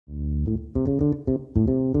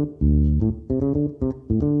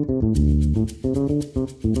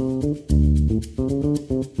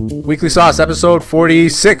Weekly Sauce, episode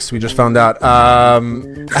 46. We just found out.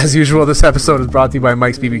 As usual, this episode is brought to you by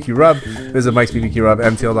Mike's BBQ Rub. Visit Mike's BBQ Rub,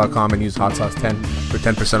 MTL.com, and use Hot Sauce 10 for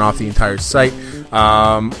 10% off the entire site.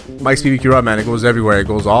 Mike's BBQ Rub, man, it goes everywhere. It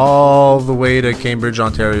goes all the way to Cambridge,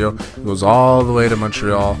 Ontario. It goes all the way to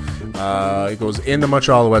Montreal. It goes in the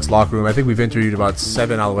Montreal Alouettes locker room. I think we've interviewed about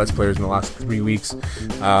 7 Alouettes players in the last 3 weeks.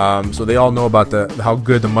 So they all know about how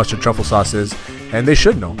good the mustard truffle sauce is. And they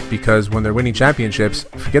should know, because when they're winning championships,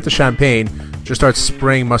 forget the champagne, just start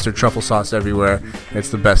spraying mustard truffle sauce everywhere. It's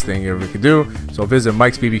the best thing you ever could do. So visit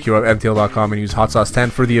Mike's BBQ at MTL.com and use Hot Sauce 10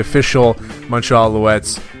 for the official Montreal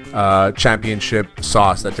Alouettes championship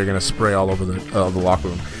sauce that they're going to spray all over the locker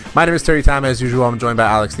room. My name is Terry Tam. As usual, I'm joined by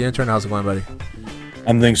Alex the intern. How's it going, buddy?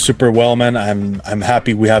 I'm doing super well, man. I'm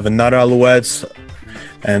happy we have another Alouettes.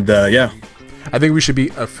 And yeah. I think we should be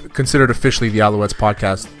considered officially the Alouettes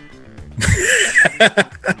podcast.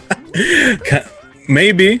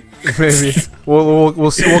 Maybe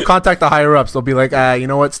we'll see. We'll contact the higher ups. They'll be like, you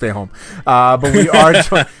know what, stay home. But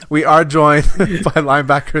we are joined by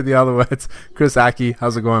linebacker of the Alouettes, Chris Aki.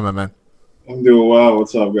 How's it going, my man? I'm doing well.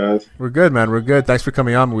 What's up, guys? We're good, man. We're good. Thanks for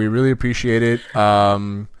coming on. We really appreciate it.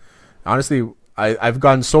 Honestly, I've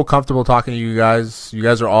gotten so comfortable talking to you guys. You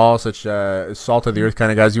guys are all such salt of the earth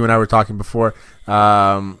kind of guys. You and I were talking before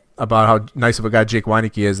about how nice of a guy Jake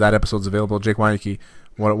Weineke is. That episode's available. Jake Weineke,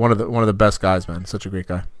 one of the best guys, man. Such a great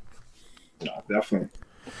guy. No, definitely.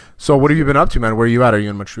 So what have you been up to, man? Where are you at? Are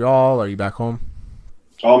you in Montreal? Are you back home?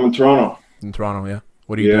 I'm in Toronto. In Toronto, yeah.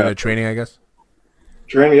 What are you doing at training, I guess?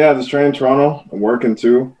 Just training in Toronto. I'm working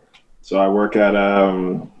too. So I work at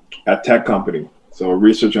tech company. So a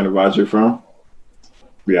research and advisory firm.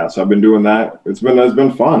 Yeah, so I've been doing that. It's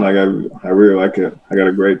been fun. Like I really like it. I got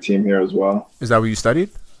a great team here as well. Is that what you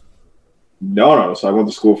studied? No. So I went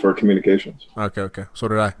to school for communications. Okay. So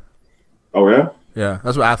did I. Oh yeah? Yeah,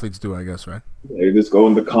 that's what athletes do, I guess, right? Yeah, you just go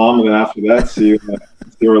into comm, and then after that, see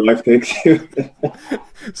where life takes you.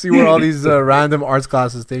 See where all these random arts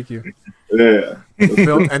classes take you. Yeah.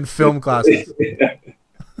 Film classes.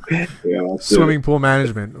 Yeah. Swimming pool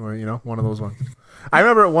management, or one of those ones. I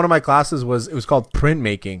remember one of my classes was called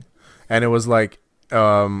printmaking, and it was like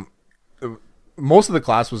most of the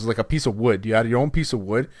class was like a piece of wood. You had your own piece of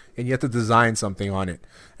wood, and you had to design something on it.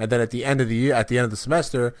 And then at the end of the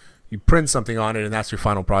semester, you print something on it, and that's your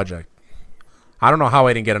final project. I don't know how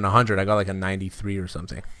I didn't get an 100. I got like a 93 or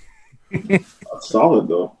something. That's solid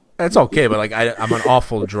though. It's okay, but like I'm an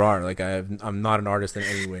awful drawer. Like I'm not an artist in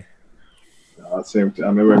any way. Same. I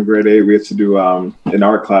remember in grade 8 we had to do in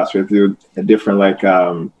art class we had to do a different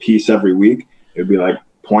piece every week. It'd be like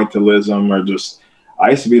pointillism or just.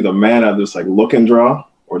 I used to be the man at just like look and draw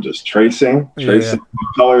or just tracing,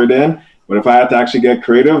 color it in. But if I had to actually get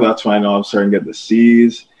creative, that's when I know I'm starting to get the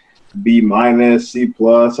C's, B-, C+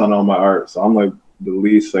 on all my art. So I'm like the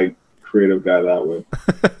least like creative guy that way.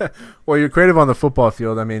 Well, you're creative on the football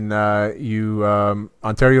field. I mean, you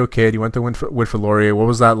Ontario kid. You went to Woodford Laurier. What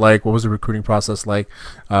was that like? What was the recruiting process like?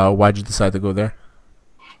 Why'd you decide to go there?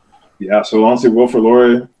 Yeah, so honestly, Woodford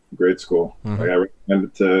Laurier, great school. Mm-hmm. Like I recommend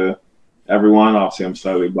it to everyone. Obviously, I'm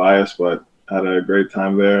slightly biased, but had a great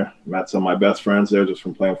time there. Met some of my best friends there just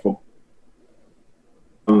from playing football.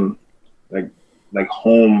 Like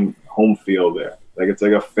home field there. Like it's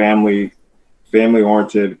like a family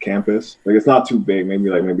oriented campus. Like it's not too big,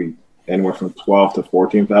 maybe anywhere from 12 to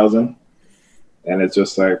 14,000. And it's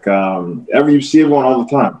just like you see everyone all the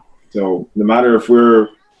time. So no matter if we're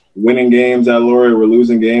winning games at Laurier, we're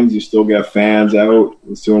losing games, you still get fans out.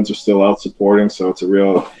 The students are still out supporting. So it's a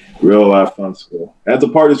real fun school. And it's a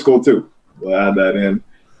party school too. We'll add that in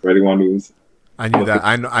for anyone who's. I knew that.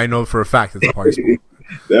 I know for a fact it's a party school.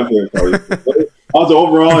 Definitely a party school. Also,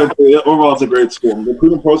 overall, it's a great school. The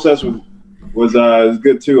recruiting process was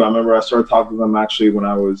good too. I remember I started talking to them actually when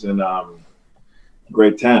I was in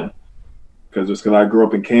grade 10, because I grew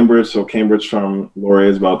up in Cambridge. So Cambridge from Laurier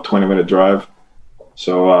is about a 20-minute drive.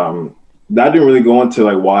 So that didn't really go into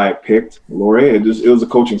like why I picked Laurier. It was the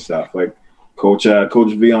coaching staff. Like Coach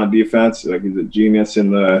V on defense, like he's a genius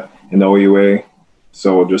in the OUA.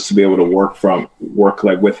 So just to be able to work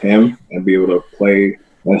like with him and be able to play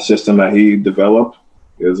in a system that he developed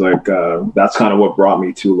is like that's kind of what brought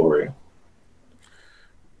me to Laurier.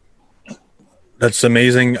 That's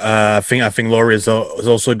amazing. I think Laurier is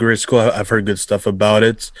also a great school. I've heard good stuff about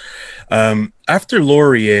it. After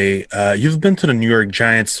Laurier, you've been to the New York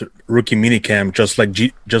Giants rookie minicamp, just like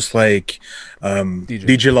DJ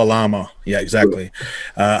Lalama. Yeah, exactly.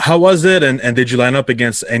 How was it? And did you line up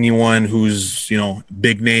against anyone who's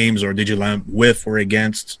big names, or did you line up with or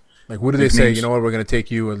against? Like, what do they say? Names? You know what? We're going to take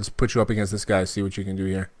you and let's put you up against this guy. See what you can do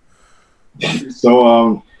here.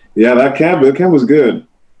 So yeah, that camp was good.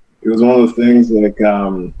 It was one of those things like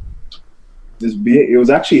it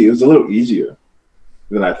was a little easier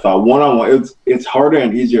than I thought. One-on-one, it's harder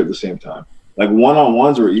and easier at the same time. Like,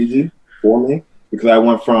 one-on-ones were easy for me because I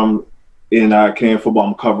went from in Canadian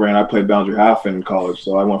football, I played boundary half in college,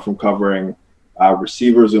 so I went from covering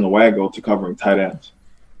receivers in the WAGO to covering tight ends.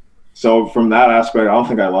 So from that aspect, I don't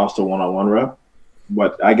think I lost a one-on-one rep.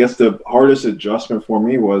 But I guess the hardest adjustment for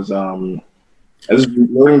me was learning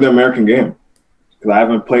the American game. Because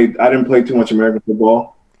I didn't play too much American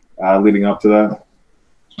football leading up to that.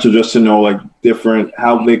 So just to know, like, different,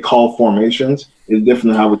 how they call formations is different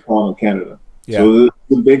than how we call them in Canada. Yeah. So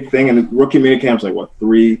the big thing, and rookie minicamp's like, what,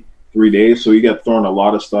 three days? So you get thrown a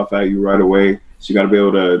lot of stuff at you right away. So you got to be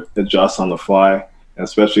able to adjust on the fly. And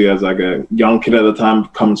especially as like a young kid at the time,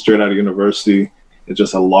 coming straight out of university, it's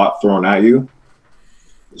just a lot thrown at you.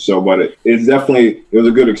 So, but it was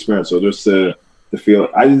a good experience. So just to feel,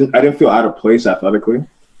 I didn't feel out of place athletically.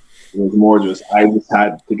 It was more just I just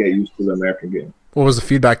had to get used to the American game. What was the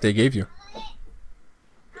feedback they gave you?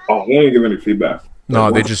 Oh, they didn't give any feedback. No,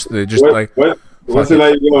 like, they just like what's it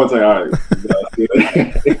like? It's like, all right.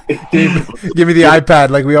 Give me the iPad,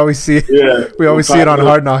 like we always see. Yeah, we always see it on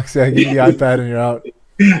Hard Knocks. Yeah, give me the iPad and you're out.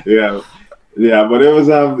 Yeah, but it was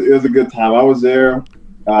a good time. I was there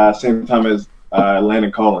same time as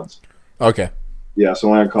Landon Collins. Okay. Yeah, so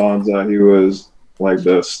Landon Collins, he was like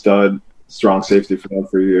the stud strong safety for them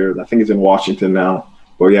for years. I think he's in Washington now.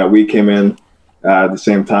 But yeah, we came in at the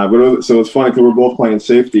same time. But so it's funny because we're both playing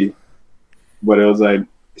safety. But it was like,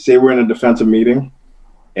 say we're in a defensive meeting,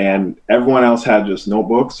 and everyone else had just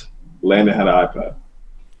notebooks. Landon had an iPad.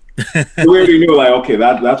 We already knew, like, okay,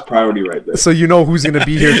 that's priority right there. So you know who's going to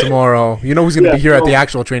be here tomorrow. You know who's going to be here at the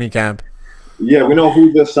actual training camp. Yeah, we know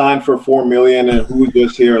who just signed for $4 million and who's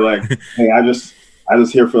just here. Like, hey, I just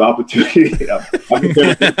here for the opportunity. So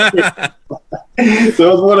it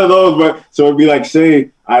was one of those. But so it'd be like,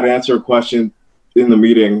 say I'd answer a question in the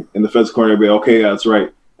meeting, in the fence corner, it'd be, okay, that's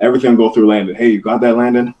right. Everything will go through Landon. Hey, you got that,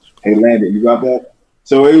 Landon? Hey, Landon, you got that?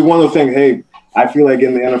 So it was one of the things. Hey, I feel like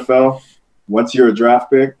in the NFL, once you're a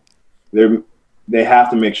draft pick, they have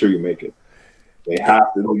to make sure you make it. They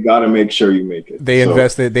got to make sure you make it. They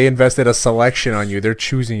invested a selection on you. They're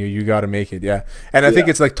choosing you. You got to make it. Yeah. And I think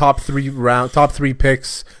it's like top three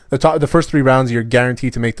picks. The first 3 rounds, you're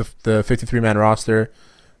guaranteed to make the 53-man roster,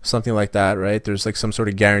 something like that, right? There's like some sort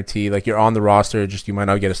of guarantee. Like, you're on the roster, just you might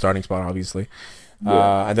not get a starting spot, obviously.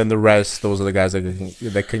 Yeah. And then the rest, those are the guys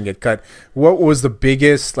that can get cut. What was the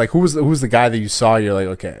biggest, like, who was the guy that you saw? You're like,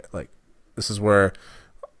 okay, like, this is where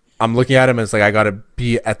I'm looking at him and it's like, I got to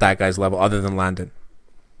be at that guy's level other than Landon.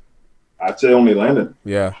 I'd say only Landon.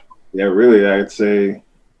 Yeah. Yeah, really. I'd say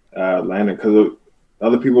Landon, because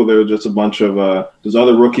other people, there were just a bunch of there's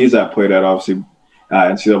other rookies that played at, obviously,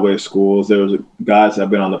 NCAA schools. There was guys that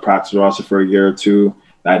have been on the practice roster for a year or two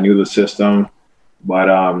that knew the system. But,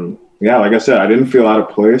 yeah, like I said, I didn't feel out of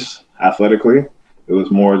place athletically. It was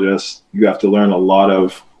more just you have to learn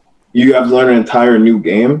an entire new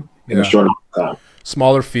game in a short amount of time.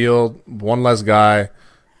 Smaller field, one less guy.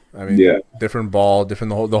 I mean, different ball, different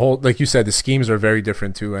the whole. Like you said, the schemes are very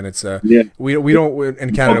different too, and it's we don't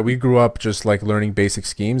in Canada. We grew up just like learning basic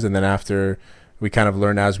schemes, and then after we kind of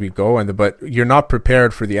learn as we go. But you're not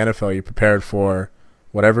prepared for the NFL. You're prepared for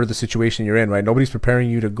whatever the situation you're in, right? Nobody's preparing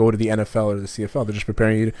you to go to the NFL or the CFL. They're just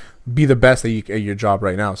preparing you to be the best at your job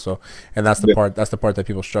right now. So, and that's the part. That's the part that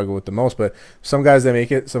people struggle with the most. But some guys that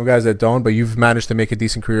make it, some guys that don't. But you've managed to make a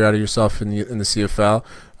decent career out of yourself in the CFL.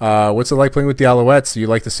 What's it like playing with the Alouettes? Do you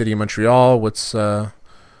like the city of Montreal? Is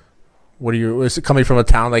it coming from a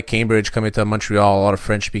town like Cambridge, coming to Montreal, a lot of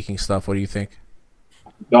French-speaking stuff? What do you think?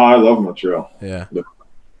 No, I love Montreal. Yeah.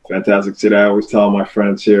 Fantastic city. I always tell my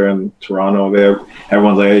friends here in Toronto,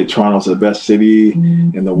 everyone's like, hey, Toronto's the best city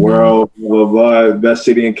in the world, blah, blah, blah, best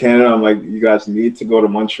city in Canada. I'm like, you guys need to go to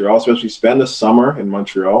Montreal, especially spend the summer in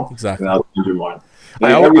Montreal. Exactly. And I'll change your mind.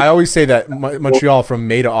 I always say that Montreal from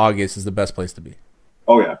May to August is the best place to be.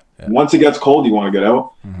 Oh, yeah. Once it gets cold, you want to get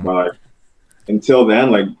out. Mm-hmm. But until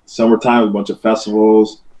then, like summertime, a bunch of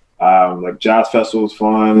festivals, like jazz festivals,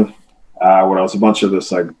 fun. What else? A bunch of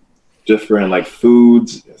this, like, different like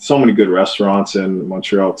foods, so many good restaurants in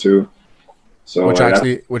Montreal too. So which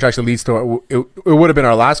actually leads to it would have been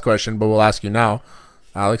our last question, but we'll ask you now.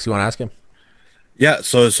 Alex, you want to ask him? Yeah,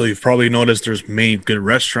 so you've probably noticed there's many good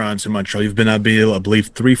restaurants in Montreal. You've been, I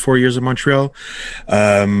believe, 3-4 years in Montreal.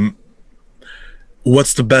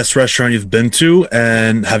 What's the best restaurant you've been to,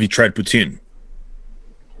 and have you tried poutine?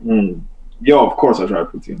 Yo, of course I tried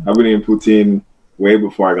poutine. I've been eating poutine way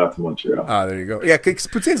before I got to Montreal. Ah, there you go. Yeah, because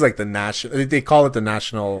poutine's like the national. They call it the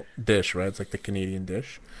national dish, right? It's like the Canadian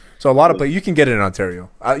dish. So a lot of places you can get it in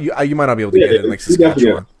Ontario. You might not be able to get it in like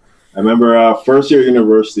Saskatchewan. I remember first year at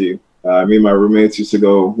university. Me and my roommates used to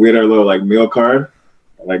go. We had our little like meal card.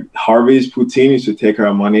 Like Harvey's Poutine used to take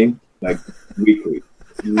our money like weekly.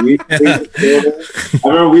 I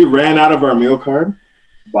remember we ran out of our meal card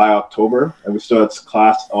by October, and we still had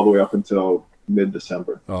class all the way up until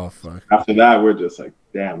mid-December. Oh fuck! After that, we're just like,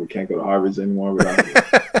 damn, we can't go to Harvey's anymore. We got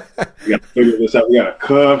to figure this out. We got to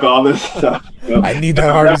cook all this stuff. I need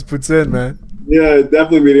that Harvey's Poutine, man. Yeah,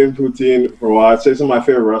 definitely been eating poutine for a while. I'd say some of my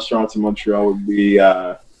favorite restaurants in Montreal would be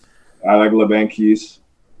I like Le Banquise.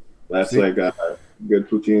 That's like a good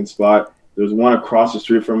poutine spot. There's one across the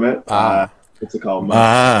street from it. What's it called?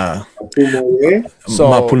 Ma Poule Mouillé.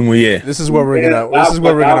 Mouillé. This is where we're gonna. That one's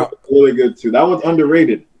really good too. That one's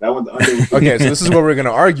underrated. Okay, so this is where we're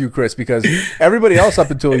gonna argue, Chris, because everybody else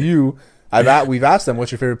up until you, we've asked them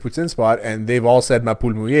what's your favorite poutine spot, and they've all said Ma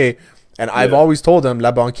Poule Mouillé, and I've always told them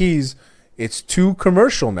La Banquise. It's too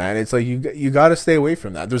commercial, man. It's like you got to stay away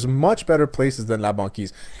from that. There's much better places than La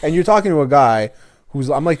Banquise, and you're talking to a guy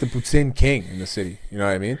I'm like the poutine king in the city. You know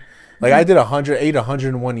what I mean? Like I did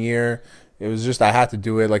 101 year. It was just I had to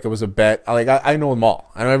do it. Like it was a bet. I know them all.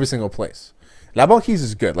 I know every single place. La Banquise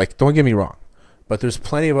is good. Like don't get me wrong, but there's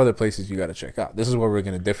plenty of other places you got to check out. This is where we're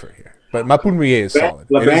gonna differ here. But Ma Poule Mouillé is solid.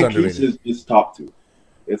 La Banquise is top 2.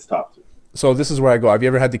 It's top 2. So this is where I go. Have you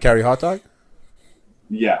ever had the carry hot dog?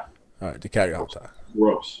 Yeah. All right, the carry hot dog.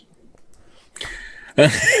 Gross.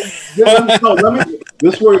 This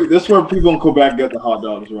where people in Quebec get the hot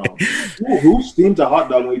dogs wrong. Who steams a hot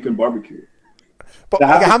dog when you can barbecue? But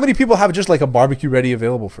how many people have just like a barbecue ready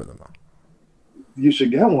available for them? You should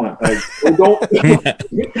get one. Like, don't.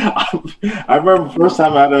 I remember the first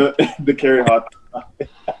time I had the carry hot dog.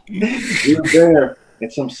 We were there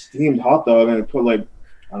and some steamed hot dog, and it put like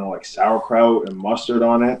I don't know, like sauerkraut and mustard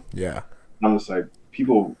on it. Yeah. I'm just like,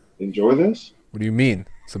 people enjoy this? What do you mean?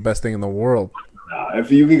 It's the best thing in the world. Nah,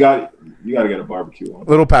 if you got to get a barbecue one.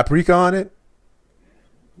 Little paprika on it.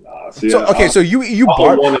 Nah, so you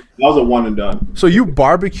that was a one and done. So you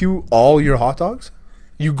barbecue all your hot dogs?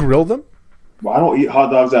 You grill them? Well, I don't eat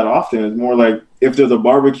hot dogs that often. It's more like if there's a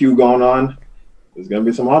barbecue going on, there's gonna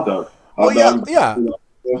be some hot dog. Yeah.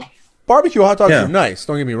 Barbecue hot dogs are nice.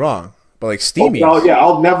 Don't get me wrong, but like steamy. Oh, yeah,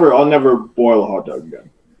 I'll never boil a hot dog again.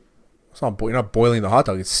 It's not. You're not boiling the hot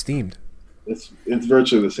dog. It's steamed. It's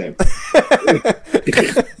virtually the same.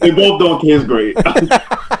 They both don't taste great.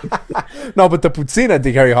 No, but the poutine at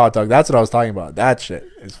the carry hot dog. That's what I was talking about. That shit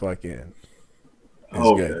is fucking.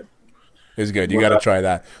 It's good. It's good. You got to try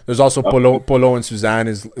that. There's also Polo and Suzanne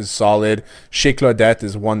is solid. Chez Claudette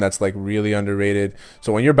is one that's like really underrated.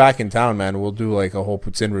 So when you're back in town, man, we'll do like a whole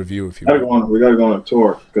poutine review if you want. We got to go on a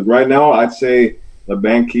tour because right now I'd say the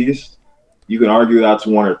Banquise. You can argue that's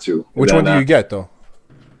 1 or 2. Which one do you get though?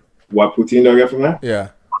 What poutine do I get from there? Yeah,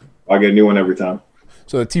 I get a new one every time.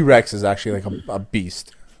 So the T-Rex is actually like a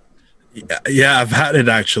beast. Yeah, I've had it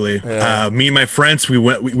actually. Yeah. Me and my friends, we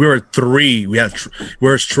were 3. We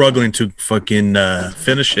were struggling to fucking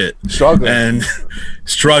finish it.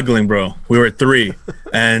 Struggling, bro. We were 3,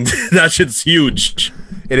 and that shit's huge.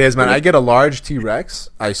 It is, man. I get a large T-Rex.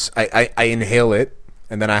 I inhale it,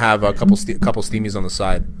 and then I have a couple steamies on the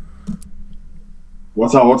side.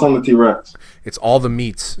 What's on the T-Rex? It's all the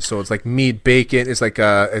meats. So it's like meat, bacon. It's like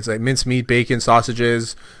minced meat, bacon,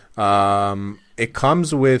 sausages. It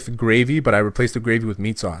comes with gravy, but I replaced the gravy with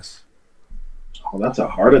meat sauce. Oh, that's a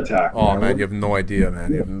heart attack. Oh man, you have no idea,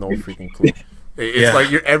 man. You have no freaking clue. It's like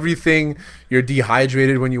you're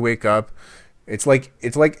dehydrated when you wake up. It's like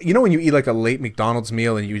you know when you eat like a late McDonald's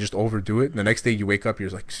meal and you just overdo it, and the next day you wake up, you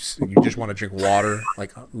just want to drink water,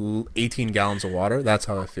 like 18 gallons of water. That's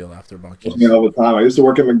how I feel after Banquise. All the time. I used to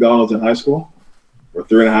work at McDonald's in high school for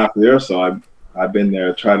 3.5 years, so I've been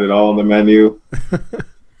there, tried it all on the menu.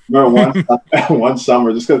 Remember one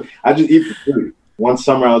summer, just because I just eat for food. One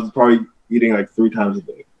summer, I was probably eating like 3 times a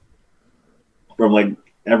day. From like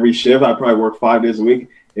every shift, I probably work 5 days a week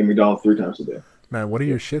in McDonald's 3 times a day. Man, what do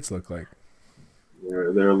your shits look like?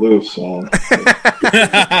 They're loose, man.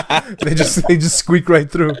 they just squeak right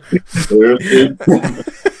through. But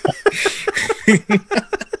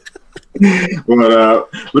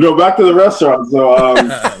back to the restaurant. So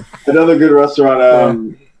another good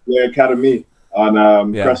restaurant, the Academy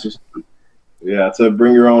on Crescent Street. Yeah, it's a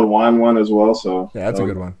bring your own wine one as well. So yeah, that's a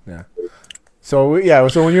good one. Yeah. So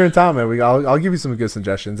so when you're in town, man, I'll give you some good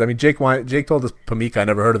suggestions. I mean, Jake told us Pamika. I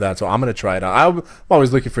never heard of that, so I'm gonna try it out. I'm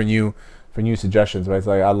always looking for new suggestions, right? It's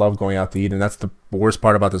like I love going out to eat, and that's the worst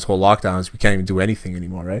part about this whole lockdown is we can't even do anything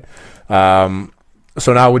anymore, right?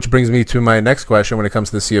 So now, which brings me to my next question when it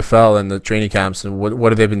comes to the CFL and the training camps, and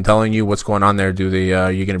what have they been telling you? What's going on there? Do they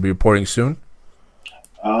you going to be reporting soon?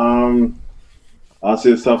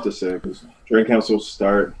 Honestly, it's tough to say because training camps will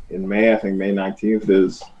start in May. I think May 19th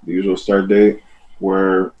is the usual start date.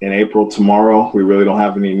 We're in April tomorrow. We really don't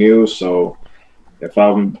have any news. So if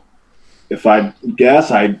I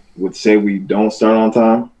guess, I would say we don't start on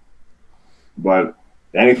time. But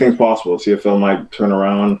anything's possible. CFL might turn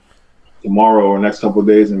around tomorrow or next couple of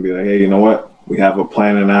days and be like, hey, you know what? We have a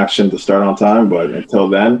plan in action to start on time. But until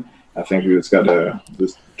then, I think we just got to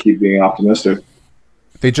just keep being optimistic.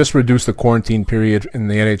 They just reduced the quarantine period in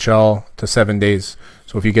the NHL to 7 days.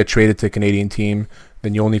 So if you get traded to a Canadian team,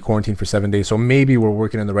 then you only quarantine for 7 days. So maybe we're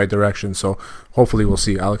working in the right direction. So hopefully we'll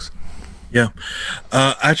see. Alex? Yeah.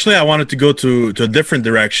 Actually, I wanted to go to a different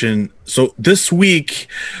direction. So this week,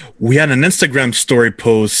 we had an Instagram story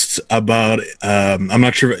post about, I'm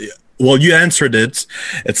not sure. Well, you answered it.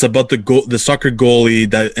 It's about the soccer goalie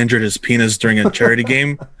that injured his penis during a charity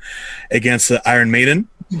game against Iron Maiden.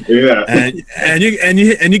 Yeah, and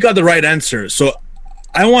you got the right answer. So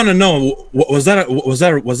I want to know, was that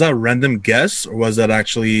a random guess, or was that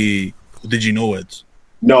actually, did you know it?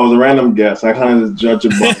 No, it was a random guess. I kind of judge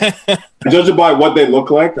it by what they look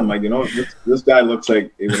like. I'm like, you know, this guy looks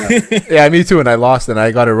like it would happen. Yeah, me too. And I lost, and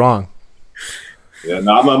I got it wrong. Yeah,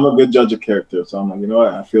 no, I'm a good judge of character, so I'm like, you know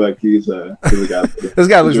what? I feel like he's a guy. This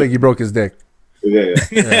guy looks like he broke his dick. Yeah.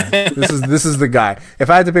 This is the guy. If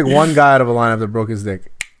I had to pick one guy out of a lineup that broke his dick,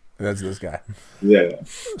 that's this guy. Yeah.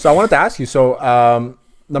 So I wanted to ask you. So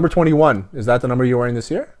number 21, is that the number you're wearing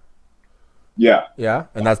this year? Yeah. Yeah,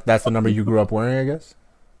 and that's the number you grew up wearing, I guess.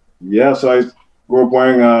 Yeah. So I grew up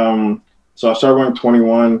wearing. So I started wearing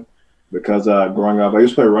 21 because growing up, I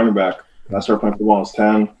used to play running back. I started playing football when I was 10.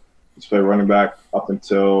 I used to play running back up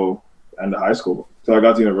until the end of high school. Until I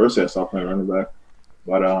got to university, I stopped playing running back.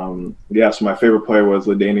 But so my favorite player was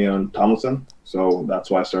LaDainian Tomlinson. So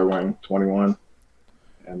that's why I started wearing 21.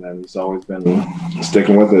 And then it's always been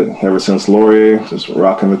sticking with it ever since Laurier, just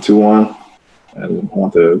rocking the 2-1. And I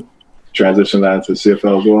want to transition that into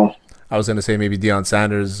CFL as well. I was going to say maybe Deion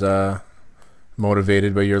Sanders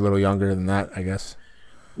motivated, but you're a little younger than that, I guess.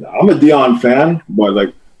 I'm a Deion fan, but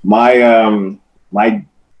like my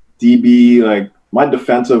DB, like my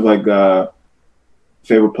defensive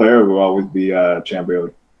favorite player will always be Champ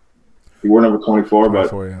Bailey. He wore number 24,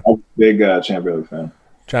 but yeah. I'm a big Champ Bailey fan.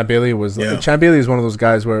 Champ Bailey is one of those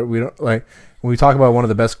guys where we don't like when we talk about one of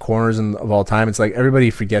the best corners of all time. It's like everybody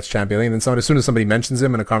forgets Champ Bailey, and then as soon as somebody mentions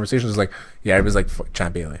him in a conversation, it's like, yeah, everybody's like, fuck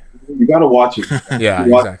Champ Bailey. You gotta watch it. Yeah,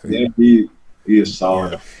 exactly. He is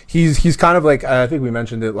solid. Yeah. He's kind of like I think we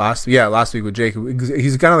mentioned it last week with Jake.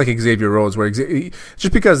 He's kind of like Xavier Rhodes, where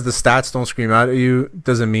just because the stats don't scream out at you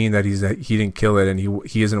doesn't mean that he didn't kill it, and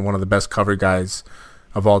he isn't one of the best cover guys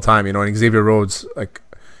of all time. You know, and Xavier Rhodes, like.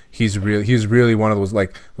 He's really one of those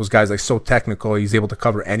guys like so technical. He's able to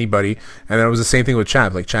cover anybody, and then it was the same thing with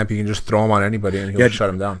Champ. Like Champ, you can just throw him on anybody and he'll shut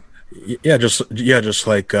him down. Just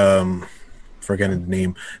like forgetting the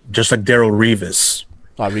name, just like Darrell Revis.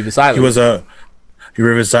 Revis Island. He was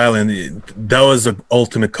Revis Island. That was the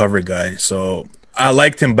ultimate cover guy. So I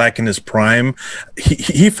liked him back in his prime.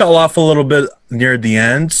 He fell off a little bit near the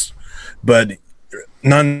ends, but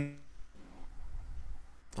none.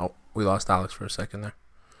 Oh, we lost Alex for a second there.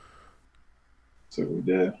 So we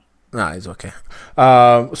did. Nah, he's okay.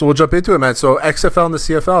 So we'll jump into it, man. So XFL and the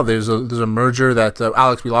CFL, there's a merger that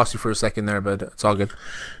Alex, we lost you for a second there, but it's all good.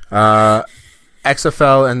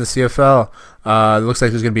 XFL and the CFL. It looks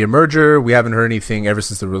like there's going to be a merger. We haven't heard anything ever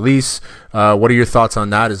since the release. What are your thoughts on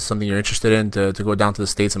that? Is it something you're interested in to go down to the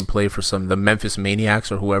States and play for the Memphis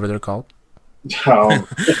Maniacs or whoever they're called?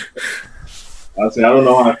 Honestly, I don't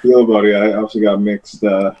know how I feel about it. I also got mixed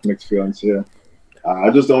feelings here.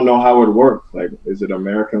 I just don't know how it would work. Like, is it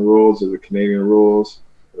American rules? Is it Canadian rules?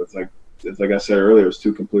 It's like I said earlier, it's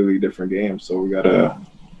two completely different games. So we got to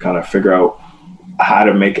kind of figure out how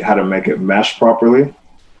to make it mesh properly.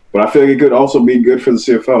 But I feel like it could also be good for the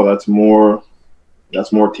CFL. That's more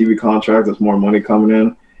TV contracts. That's more money coming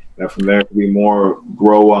in. And from there, it could be more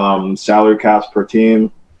grow salary caps per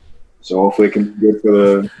team. So hopefully it can be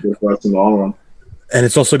good for us in the long run. And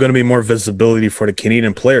it's also going to be more visibility for the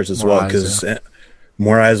Canadian players as well, because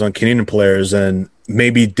more eyes on Canadian players, and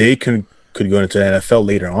maybe they can could go into the NFL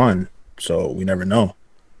later on. So we never know.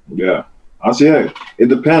 Yeah. Honestly, yeah, it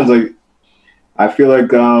depends. Like, I feel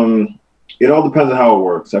like it all depends on how it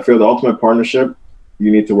works. I feel the ultimate partnership,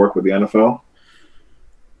 you need to work with the NFL,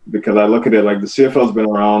 because I look at it like the CFL's been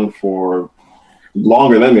around for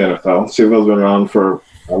longer than the NFL. CFL's been around for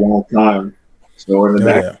a long time. So in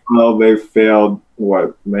the NFL, they've failed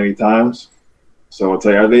many times. So it's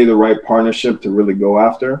like, are they the right partnership to really go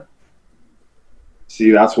after? See,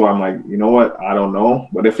 that's why I'm like, you know what? I don't know.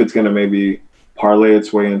 But if it's going to maybe parlay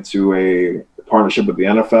its way into a partnership with the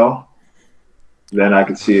NFL, then I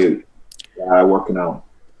could see it working out.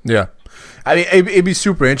 Yeah. I mean, it'd be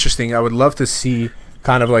super interesting. I would love to see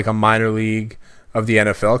kind of like a minor league of the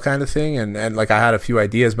NFL kind of thing. And like, I had a few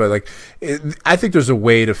ideas, but like, I think there's a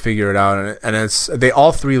way to figure it out. And it's,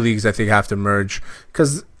 all three leagues, I think, have to merge,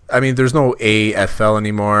 because I mean, there's no AFL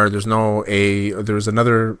anymore. There was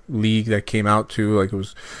another league that came out too. Like, it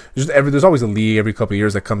was just there's always a league every couple of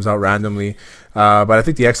years that comes out randomly. But I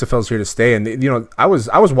think the XFL is here to stay. And you know, I was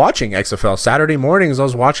watching XFL Saturday mornings. I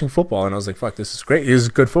was watching football, and I was like, "Fuck, this is great. This is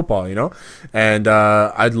good football," you know. And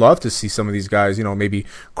I'd love to see some of these guys, you know, maybe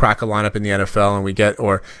crack a lineup in the NFL, and we get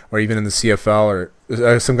or even in the CFL, or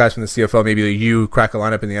some guys from the CFL, maybe you crack a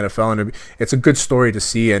lineup in the NFL, and it's a good story to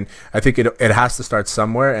see. And I think it has to start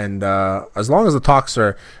somewhere. And as long as the talks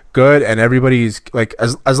are good and everybody's like,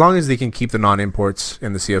 as long as they can keep the non-imports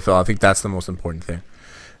in the CFL, I think that's the most important thing.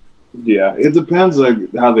 Yeah, it depends like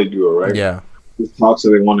how they do it, right? Yeah. There's talks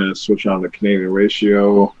that they want to switch on the Canadian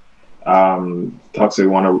ratio. Talks they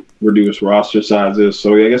want to reduce roster sizes.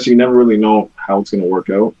 So I guess you never really know how it's going to work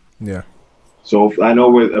out. Yeah. So I know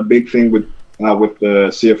with a big thing with the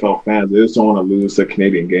CFL fans, they just don't want to lose the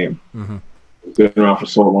Canadian game. Mm-hmm. It's been around for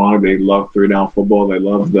so long. They love 3-down football. They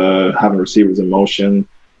love having receivers in motion.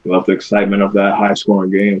 They love the excitement of that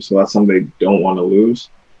high-scoring game. So that's something they don't want to lose.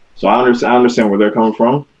 So I understand where they're coming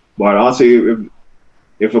from. But honestly,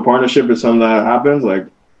 if a partnership is something that happens, like,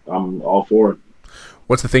 I'm all for it.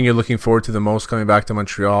 What's the thing you're looking forward to the most coming back to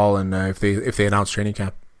Montreal, and if they announce training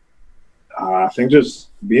camp? I think just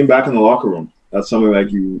being back in the locker room. That's something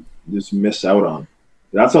like you just miss out on.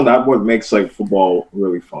 That's what makes like football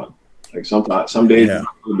really fun. Like some days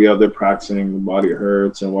you'll be out there practicing, the body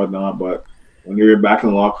hurts and whatnot, but when you're back in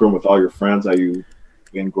the locker room with all your friends that you've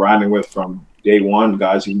been grinding with from day one,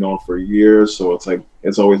 guys you've known for years, so it's like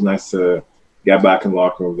it's always nice to get back in the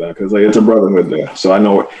locker room with that, because like it's a brotherhood there. So I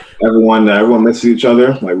know everyone misses each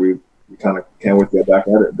other. Like we kind of can't wait to get back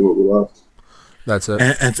at it, do what we love. That's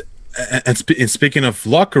it. And speaking of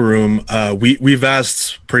locker room, we've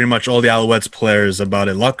asked pretty much all the Alouettes players about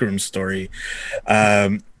a locker room story.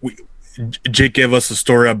 Jake gave us a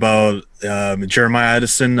story about Jeremiah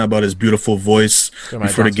Addison, about his beautiful voice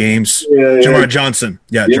before the games. Jeremiah Johnson.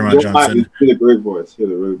 Yeah, Jeremiah Johnson. He had a great voice. He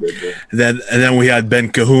had a really great voice. And then we had Ben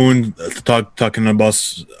Cahoon talking about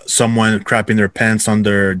someone crapping their pants on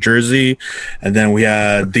their jersey. And then we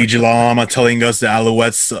had DJ Lama telling us the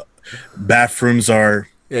Alouettes bathrooms are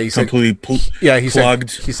completely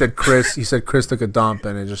plugged. He said Chris took a dump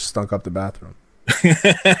and it just stunk up the bathroom.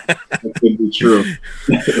 That could be true.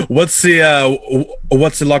 What's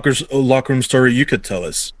the locker room story you could tell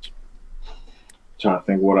us? Trying to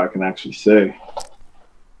think what I can actually say.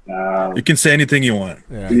 You can say anything you want.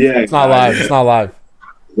 Yeah, it's not live. It's not live.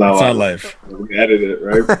 It's not live. We can edit it,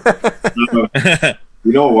 right?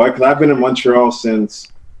 You know what? Because I've been in Montreal since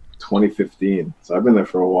 2015, so I've been there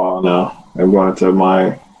for a while now. I'm going into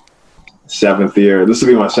my 7th year. This will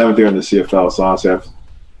be my 7th year in the CFL. So honestly,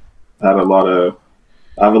 I have a lot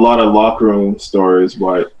of locker room stories,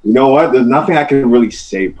 but you know what? There's nothing I can really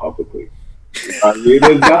say publicly.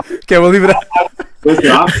 Okay, we'll leave it at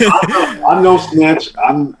Listen, I'm no snitch.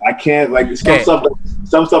 I can't like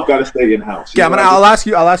some stuff got to stay in house. Yeah, I'll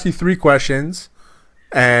ask you 3 questions,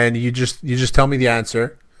 and you just tell me the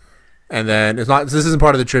answer, and then this isn't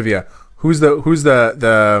part of the trivia. Who's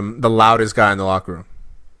the loudest guy in the locker room?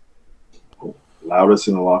 Loudest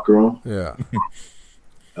in the locker room? Yeah.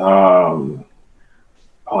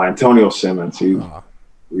 Antonio Simmons. He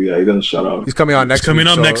doesn't shut up. He's coming on next week.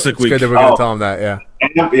 Next week. It's good that we're going to tell him that, yeah.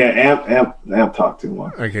 Amp talk too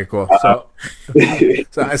much. Okay, cool. So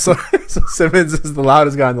Simmons is the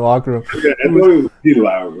loudest guy in the locker room. Yeah, he's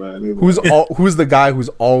loud, man. Who's the guy who's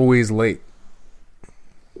always late?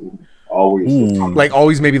 Always. Like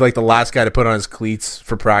always maybe like the last guy to put on his cleats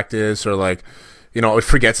for practice, or like, you know,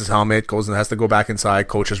 forgets his helmet, goes and has to go back inside,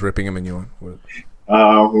 coach is ripping him a new one.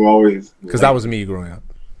 Who always, because that was me growing up.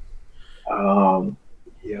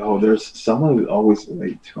 There's someone who's always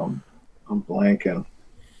late to him. I'm blanking.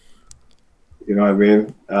 You know what I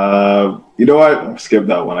mean? You know what? Skip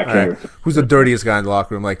that one. I can't. Right. Who's the dirtiest guy in the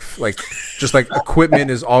locker room? Like just like equipment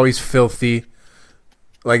is always filthy.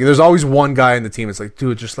 Like there's always one guy in the team. It's like,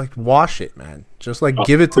 dude, just like wash it, man. Just like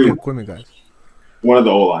give it to the equipment guys. One of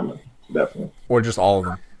the old linemen, definitely. Or just all of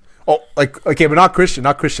them. Oh, like okay, but not Christian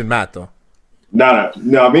Matt though. No.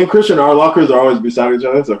 Me and Christian, our lockers are always beside each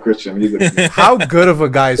other. So Christian, he's how good of a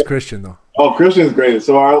guy is Christian though? Oh, Christian's great.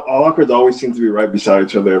 So our lockers always seem to be right beside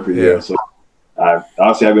each other every year. So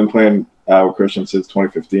honestly, I've been playing with Christian since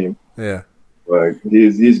 2015. Yeah, like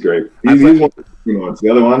he's great. He's one of the ones. The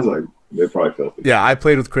other ones, like they're probably filthy. Yeah, I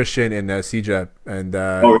played with Christian in CJEP, and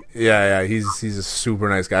yeah, he's a super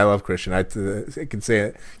nice guy. I love Christian. I can't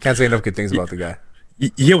say enough good things about the guy.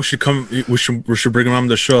 Yeah, we should come. We should bring him on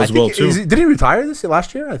the show as well too. Did he retire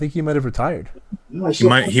last year? I think he might have retired. No,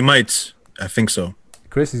 he might. I think so.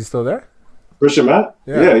 Chris, is he still there? Christian Matt?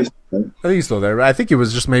 Yeah, I think he's still there. I think it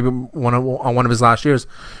was just maybe on one of his last years.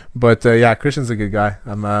 But yeah, Christian's a good guy.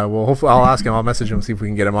 Well, hopefully I'll ask him. I'll message him, see if we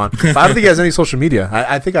can get him on. But I don't think he has any social media.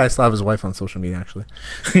 I think I still have his wife on social media actually.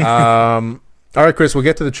 All right, Chris, we'll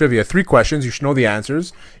get to the trivia. 3 questions. You should know the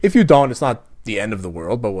answers. If you don't, it's not the end of the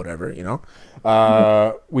world, but whatever, you know.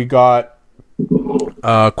 We got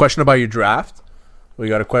a question about your draft. We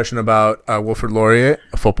got a question about Wilfrid Laurier,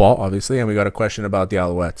 football, obviously, and we got a question about the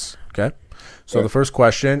Alouettes. Okay. So the first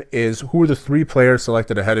question is, who were the 3 players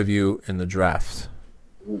selected ahead of you in the draft?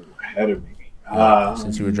 Ooh, ahead of me.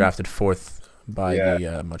 Since you were drafted 4th by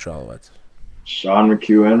the Montreal Alouettes. Sean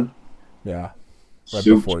McEwen. Yeah. Right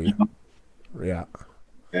before you. Yeah.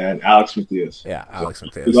 And Alex Matthias. Yeah, Alex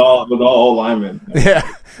Matthias. With all old linemen. Yeah.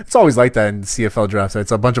 It's always like that in CFL drafts.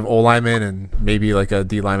 It's a bunch of O linemen and maybe like a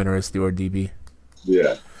D lineman or a DB.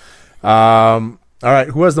 Yeah. All right.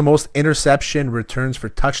 Who has the most interception returns for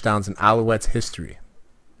touchdowns in Alouettes history?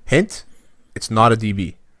 Hint: it's not a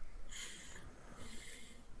DB.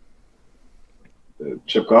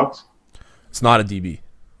 Chip Cox? It's not a DB.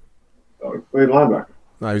 Oh, he played linebacker.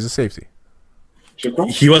 No, he's a safety. Chip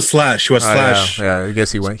Cox? He was slash. Yeah, I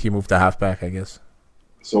guess he moved to halfback, I guess.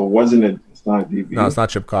 So wasn't it? It's not a DB. No, it's not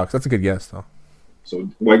Chip Cox. That's a good guess, though. So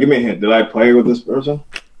wait, give me a hint. Did I play with this person?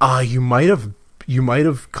 You might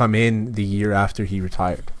have come in the year after he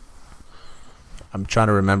retired. I'm trying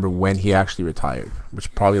to remember when he actually retired, which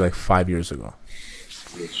is probably like 5 years ago.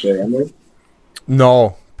 Shea Emily?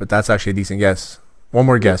 No, but that's actually a decent guess. One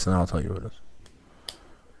more guess, and I'll tell you what it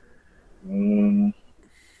is.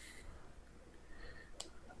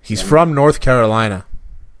 He's from North Carolina.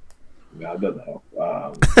 No, it doesn't help.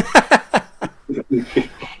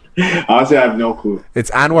 Honestly, I have no clue. It's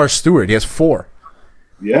Anwar Stewart. He has 4.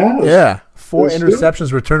 Yeah. 4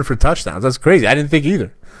 interceptions returned for touchdowns. That's crazy. I didn't think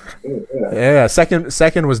either. Yeah.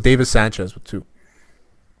 Second was Davis Sanchez with 2.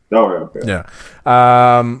 Oh, okay. Yeah.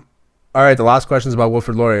 All right. The last question is about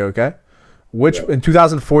Wilfrid Laurier. Okay. In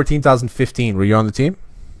 2014, 2015, were you on the team?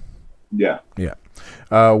 Yeah. Yeah.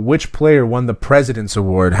 Which player won the President's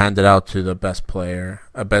Award handed out to the best player,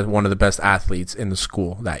 one of the best athletes in the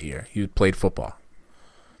school that year? He played football.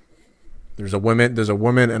 There's a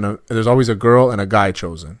woman, and there's always a girl and a guy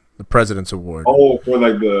chosen. The President's Award. Oh, for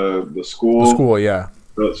like the school. The school, yeah.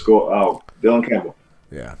 The school. Oh, Dylan Campbell.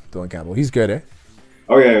 Yeah, Dylan Campbell. He's good, eh?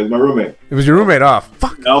 Oh yeah, it was my roommate. It was your roommate. Oh,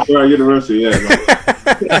 fuck. Alpharetta University. Yeah.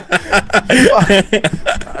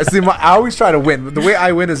 See, I always try to win. But the way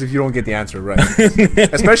I win is if you don't get the answer right,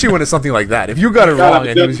 especially when it's something like that. If you got it wrong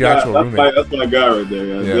and he was your actual roommate, that's my guy right there.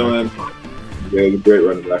 Yeah. Dylan. Yeah, he's a great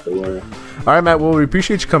running back of Laurier. All right, Matt. Well, we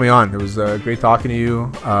appreciate you coming on. It was great talking to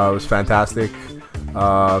you. It was fantastic.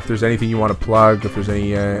 If there's anything you want to plug, if there's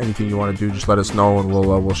anything you want to do, just let us know and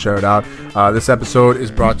we'll share it out. This episode is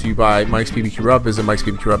brought to you by Mike's BBQ Rub. Visit Mike's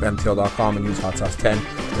BBQ Rub MTL.com and use Hot Sauce 10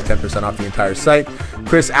 for 10% off the entire site.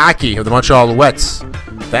 Chris Aki of the Montreal Alouettes.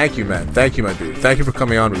 Thank you, man. Thank you, my dude. Thank you for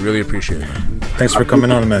coming on. We really appreciate it, man. Thanks for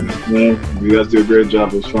coming on, man. You guys do a great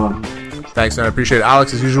job. It was fun. Thanks, man. I appreciate it.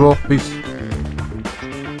 Alex, as usual, peace.